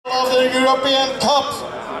the European Cup.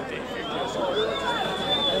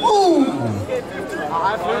 Woo!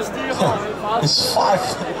 It's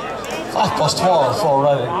 5:12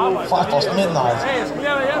 already. 5 past midnight.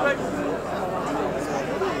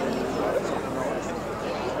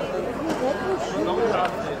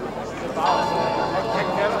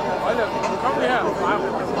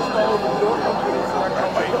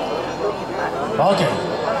 Okay.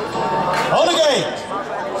 On the gate,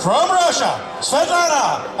 from Russia,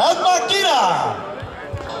 Svetlana and Martina.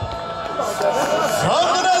 From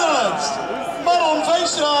the Netherlands, Manon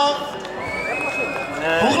Veenstra.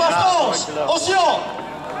 Pour la France, Océan,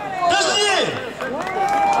 Desnier.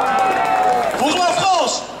 Pour la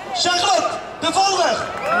France, Charlotte de Zolder.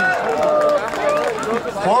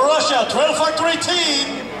 For Russia, Trail Factory team,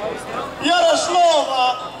 Yaroslava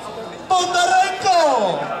Bondarenko.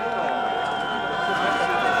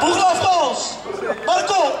 Pour la France,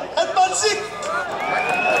 Marco Edmanzik.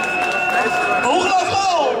 Pour la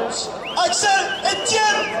France, Axel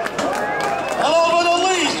Etienne. And last but not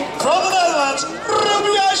least, from the Netherlands,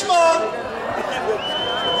 Ruby Ashman.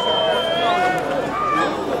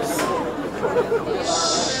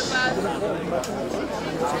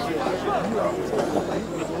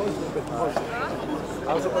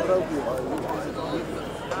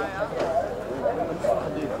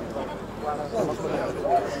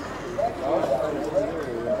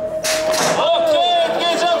 Okay,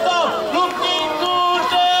 kids up down, looking to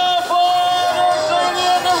the borders in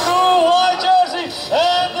the blue white jersey,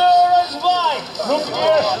 and there is black. Look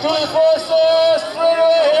here to the first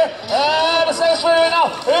straightaway here, and the second straightaway now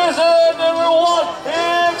is number 1.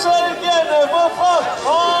 It's again, Buffalo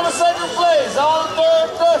on the second place, on the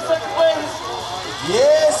second place.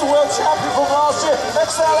 Yes, the world champion from last year.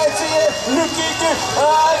 Excellent here, looking good.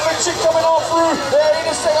 Richard coming on through. There in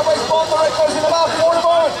the second place, Bondarenko is in about 40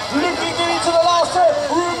 moment. Looking good into the last turn.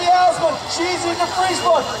 Ruby Asman, she's in the free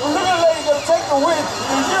spot. Look at the lady going to take the win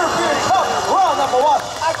in the European Cup. Round number 1,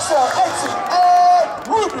 Axel Edson.